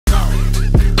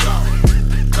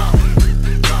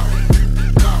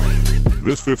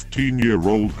This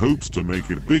 15-year-old hopes to make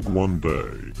it big one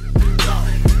day.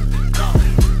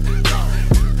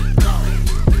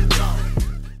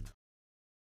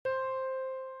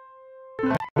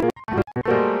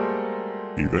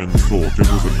 He then thought it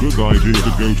was a good idea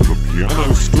to go to the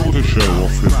piano store to show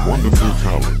off his wonderful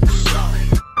talents.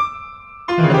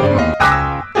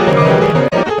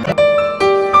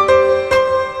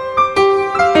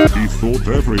 He thought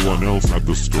everyone else at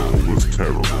the store was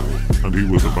terrible, and he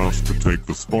was about to take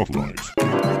the spotlight.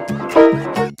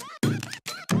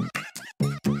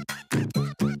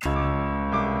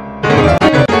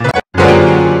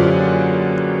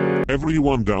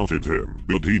 Everyone doubted him,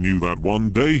 but he knew that one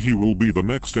day he will be the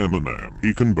next Eminem.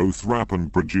 He can both rap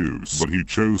and produce, but he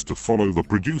chose to follow the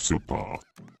producer path.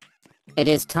 It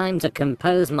is time to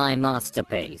compose my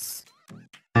masterpiece.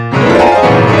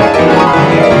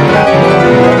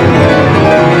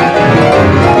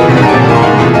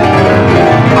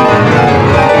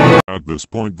 At this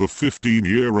point, the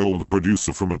 15-year-old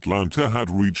producer from Atlanta had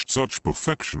reached such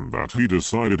perfection that he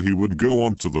decided he would go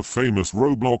on to the famous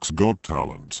Roblox Got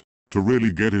Talent to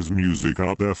really get his music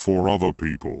out there for other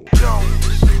people.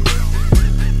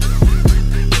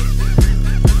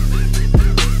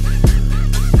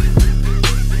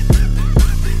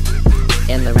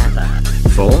 In the rapper.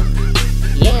 4.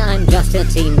 Yeah, I'm just a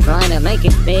teen trying to make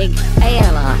it big.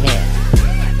 ALR here.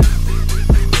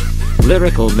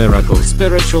 Lyrical, miracle,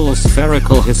 spiritual,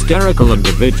 spherical, hysterical,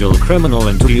 individual, criminal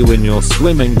into you in your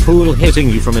swimming pool, hitting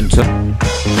you from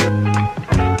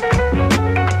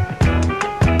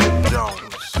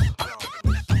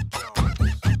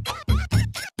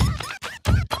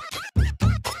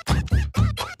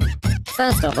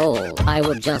First of all, I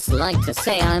would just like to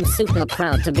say I'm super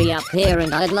proud to be up here,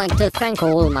 and I'd like to thank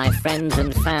all my friends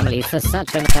and family for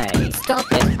such an hey, stop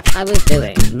it, I was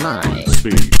doing my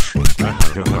Speech.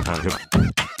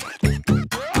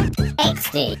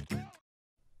 XD.